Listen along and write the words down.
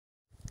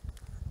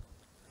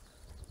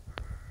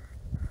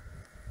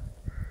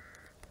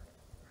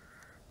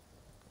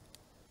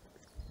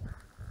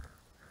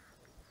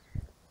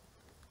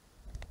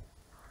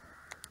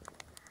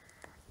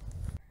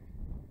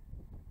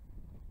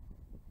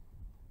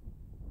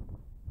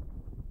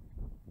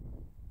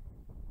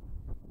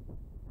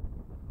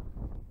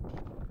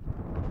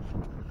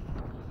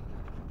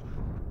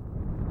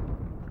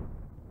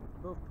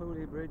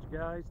Pooley Bridge,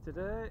 guys,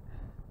 today.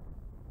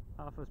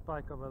 Arthur's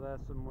Pike over there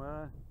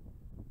somewhere.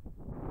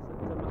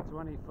 September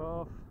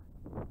 24th.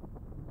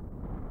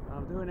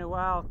 I'm doing a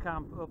wild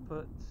camp up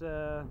at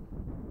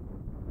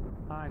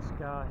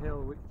Heughscar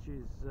Hill, which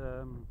is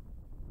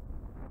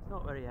it's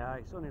not very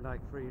high, it's only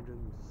like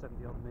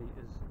 370 odd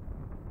metres,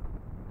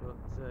 but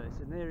it's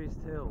the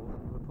nearest hill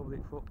of a public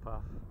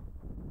footpath.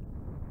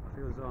 I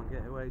feel as though I can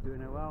get away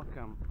doing a wild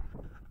camp.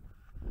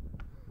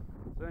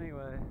 So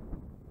anyway,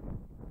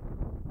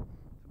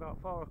 it's about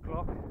 4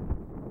 o'clock.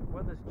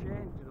 Weather's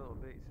changed a little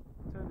bit,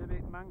 it's turned a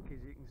bit manky,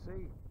 as you can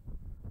see.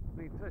 I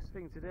mean, first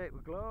thing today it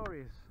was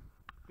glorious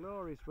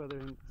weather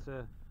in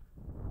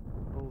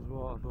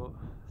Ullswater,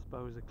 but I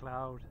suppose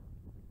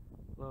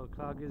a low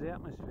cloud gives the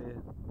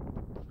atmosphere.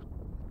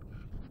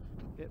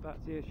 Get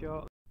back to you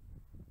shortly.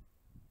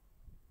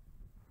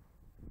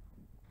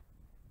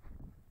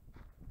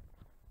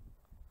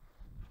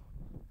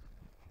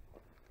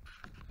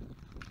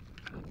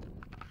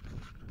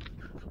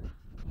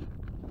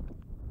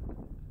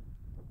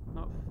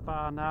 Not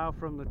far now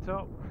from the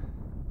top,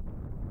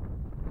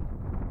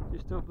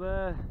 just up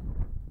there.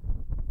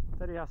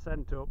 Steady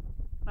ascent up,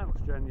 not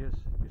strenuous,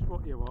 just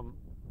what you want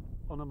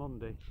on a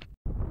Monday.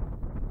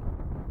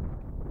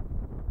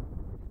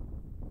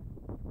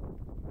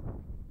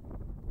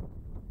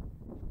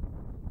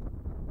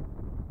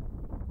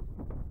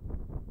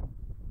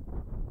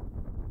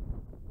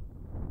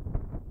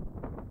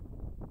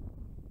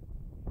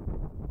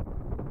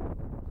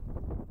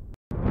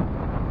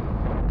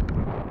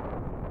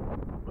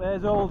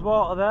 There's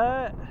Ullswater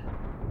there,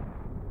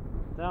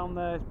 down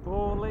there's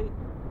Pooley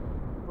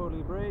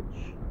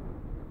Bridge.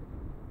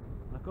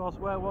 Of course,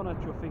 where one of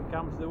chuffing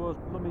camps, there was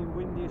blooming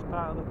windiest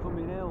part of the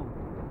Plumbing Hill.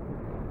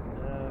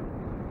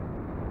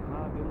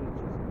 My village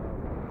is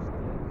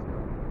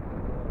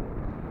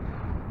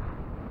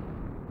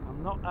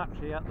I'm not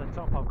actually at the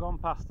top, I've gone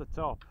past the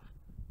top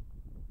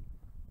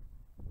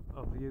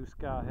of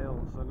Heughscar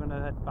Hill, so I'm going to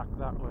head back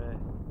that way.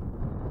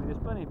 I mean, there's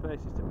plenty of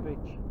places to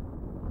pitch.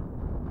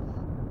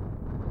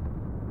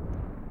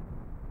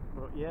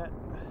 But yeah,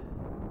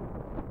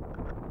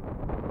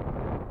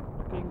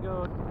 looking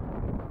good.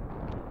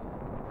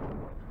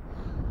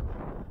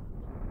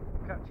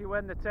 Catch you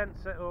when the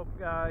tent's set up,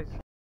 guys.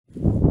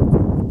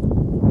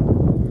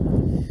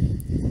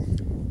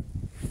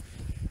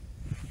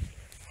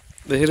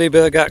 The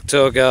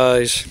Hillyberg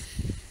guys.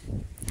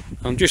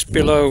 I'm just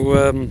below.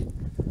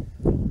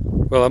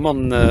 Well, I'm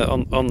on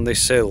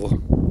this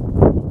hill.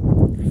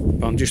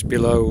 I'm just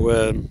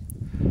below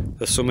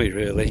the summit,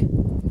 really.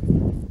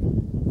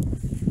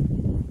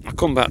 I'll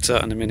come back to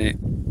that in a minute.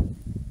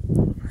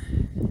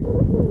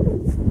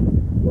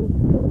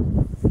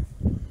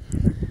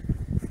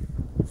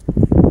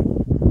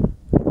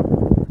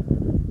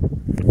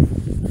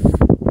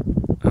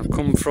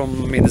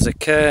 From, I mean, there's a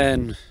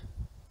cairn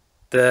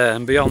there,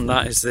 and beyond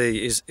that is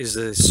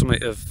the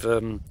summit of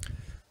I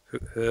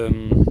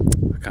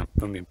can't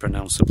blooming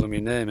pronounce the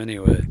blooming name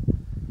anyway.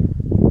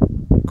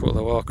 A couple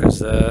of walkers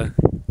there.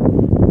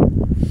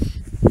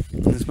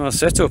 There's my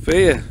setup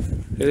here,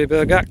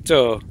 Hillyberg.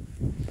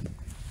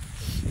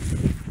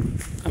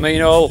 I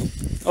mean, all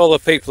the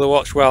people who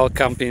watch wild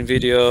camping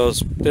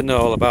videos, they know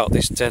all about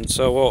this tent,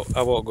 so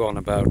I won't go on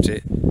about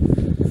it.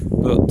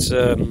 But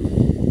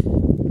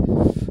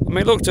I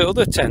mean, I looked at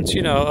other tents,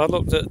 you know. I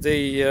looked at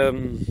the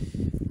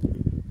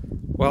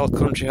Wild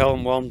Country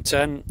Helm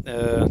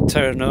 110,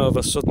 Terra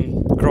Nova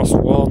Southern Cross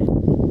 1,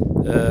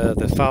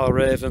 the Foul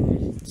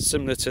Raven,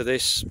 similar to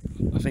this.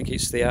 I think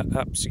it's the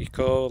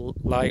Apsico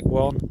Light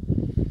 1.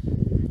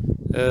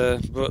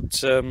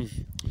 But I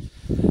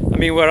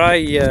mean, where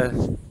I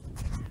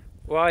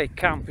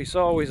camp, it's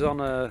always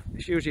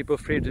it's usually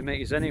above 300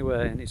 metres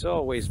anyway, and it's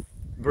always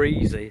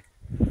breezy.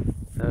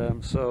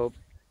 So,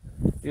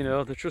 you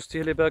know, the trusty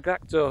Hillyberg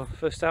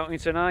first outing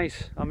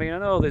tonight. I mean, I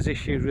know there's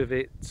issues with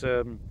it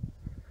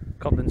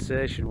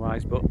condensation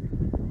wise, but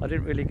I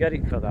didn't really get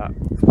it for that.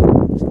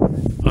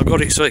 I got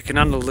it so it can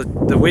handle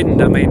the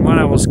wind. I mean, when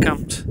I was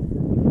camped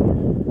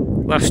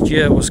last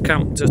year, I was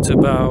camped at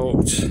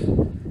about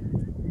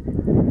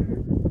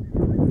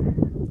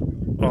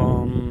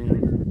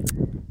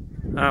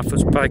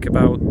Arthur's Pike,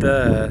 about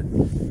there.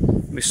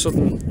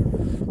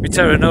 My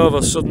Terra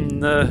Nova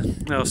Solar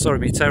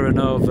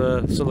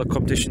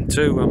Competition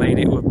 2, I mean,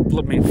 it was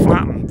blooming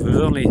flattened. There was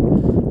only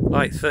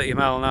like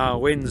 30-mile-an-hour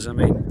winds. I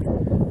mean,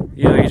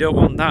 you know, you don't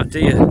want that,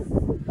 do you?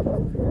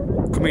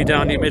 Coming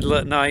down in the middle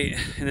at night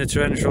in the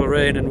torrential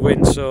rain and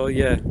wind, so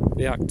yeah,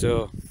 the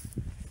Acto.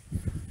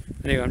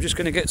 Anyway, I'm just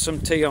going to get some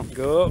tea on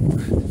go.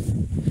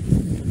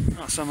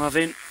 That's what I'm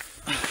having.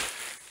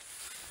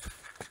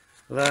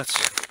 That,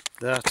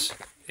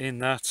 in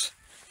that.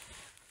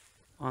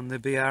 On the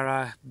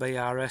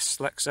BRS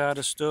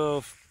Lexada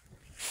stove.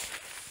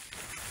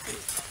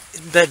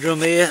 In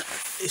bedroom here,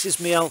 this is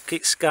my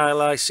Alkit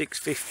Skylight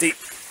 650.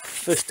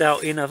 First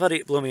outing, I've had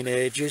it blooming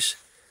ages.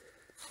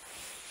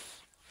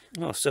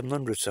 Oh,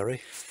 700,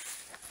 sorry.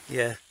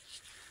 Yeah.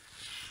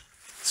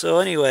 So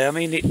anyway, I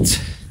mean, the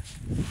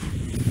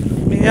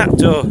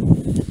Acto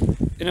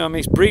you know, I mean,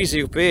 it's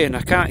breezy up here and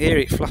I can't hear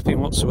it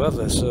flapping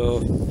whatsoever, so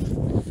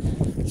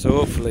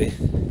hopefully,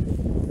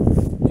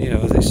 you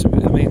know, this, I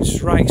mean,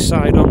 it's right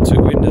side onto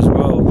the wind as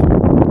well.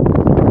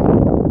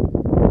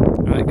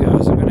 Right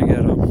guys, I'm going to get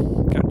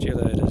on. Catch you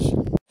later.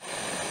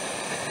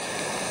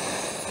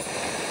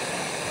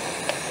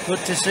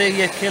 Good to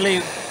see you, Killy,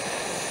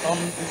 on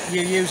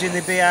you using the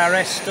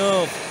BRS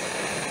stove.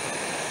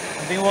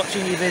 I've been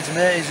watching your vids,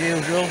 mate, as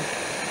usual.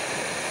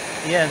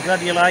 Yeah, I'm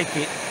glad you like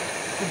it.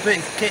 Good bit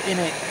of kit in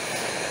it.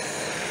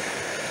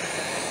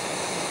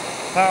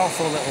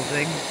 Powerful little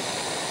thing.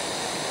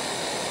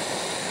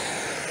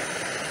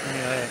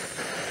 Anyway,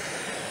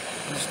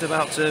 I'm just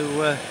about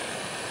to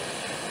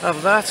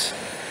have that.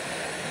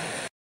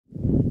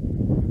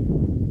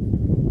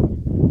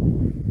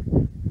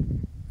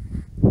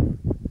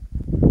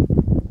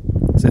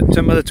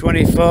 September the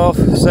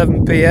 24th,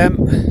 7 PM.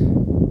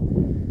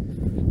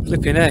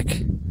 Flipping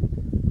heck.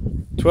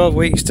 12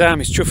 weeks time,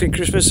 it's chuffing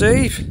Christmas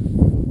Eve.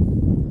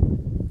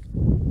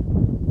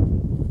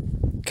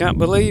 Can't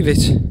believe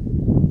it.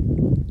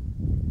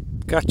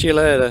 Catch you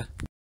later.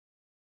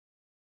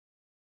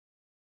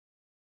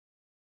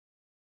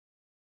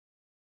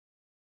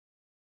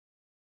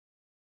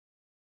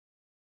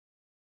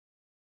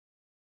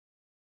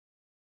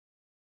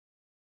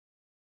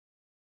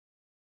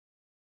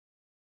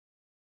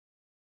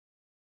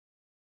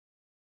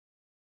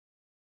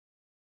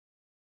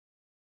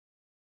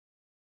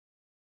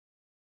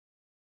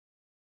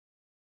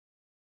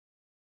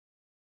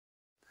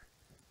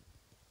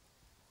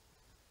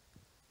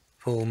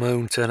 Full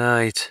moon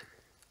tonight.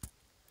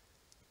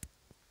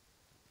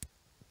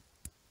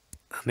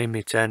 I'm in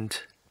my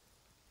tent.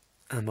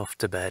 I'm off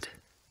to bed.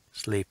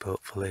 Sleep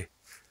hopefully.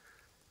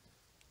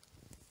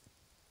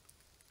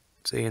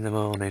 See you in the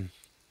morning.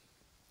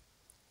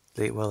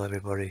 Sleep well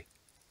everybody.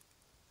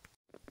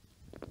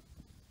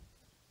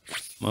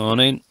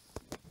 Morning.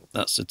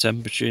 That's the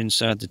temperature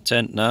inside the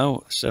tent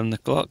now, 7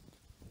 o'clock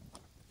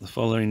the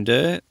following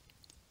day.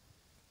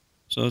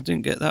 So it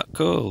didn't get that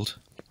cold.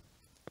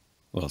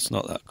 Well, it's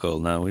not that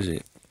cold now, is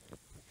it?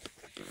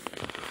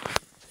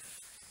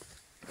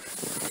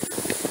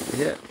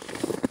 Yeah.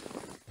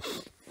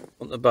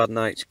 Wasn't a bad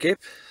night's skip.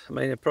 I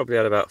mean, I probably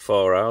had about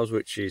 4 hours,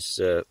 which is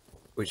a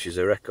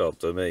record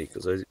for me,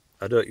 because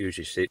I don't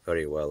usually sleep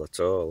very well at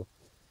all.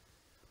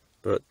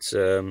 But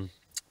it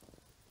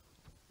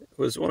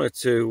was one or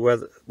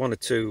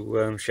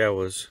two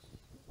showers,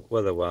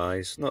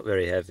 weather-wise, not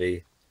very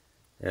heavy,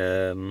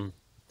 and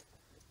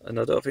I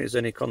don't think there's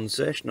any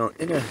condensation on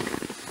inner.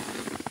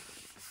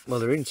 Well,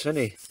 there isn't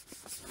any.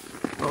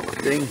 Not a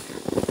thing.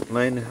 I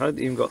mean, I haven't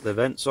even got the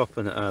vents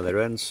open at either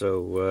end,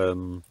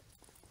 so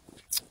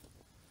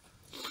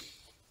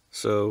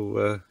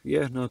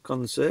yeah, no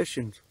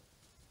condensation.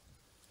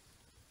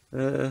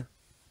 So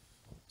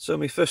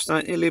my first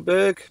night in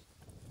Illyburg,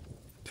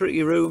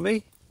 pretty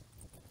roomy,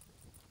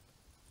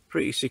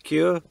 pretty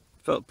secure,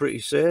 felt pretty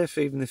safe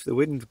even if the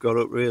wind got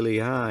up really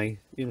high,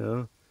 you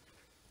know.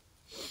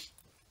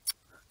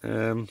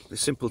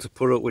 It's simple to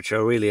put up, which I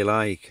really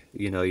like,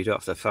 you know, you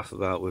don't have to faff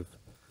about with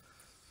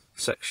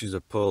sections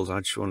of poles.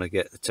 I just want to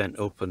get the tent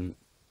up and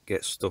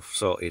get stuff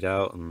sorted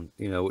out, and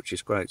you know, which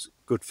is quite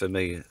good for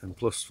me. And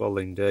plus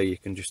following day you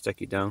can just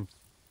take it down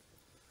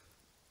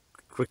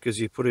quick as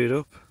you put it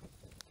up.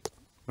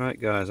 Right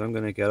guys, I'm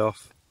going to get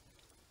off,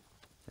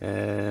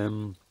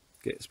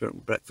 get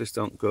some breakfast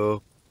on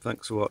go.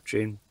 Thanks for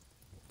watching,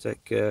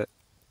 take care,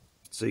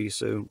 see you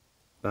soon,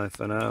 bye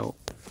for now.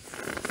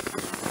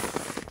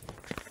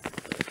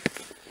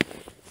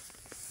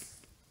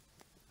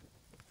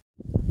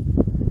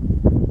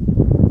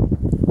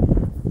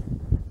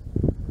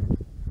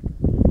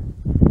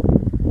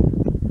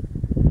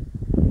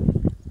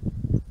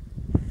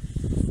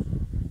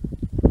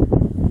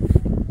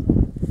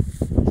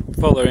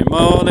 Following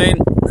morning,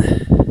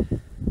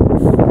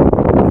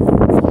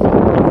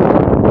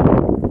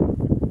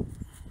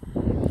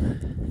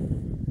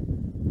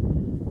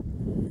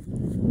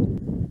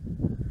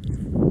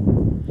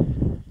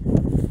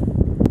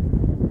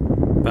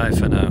 bye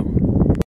for now.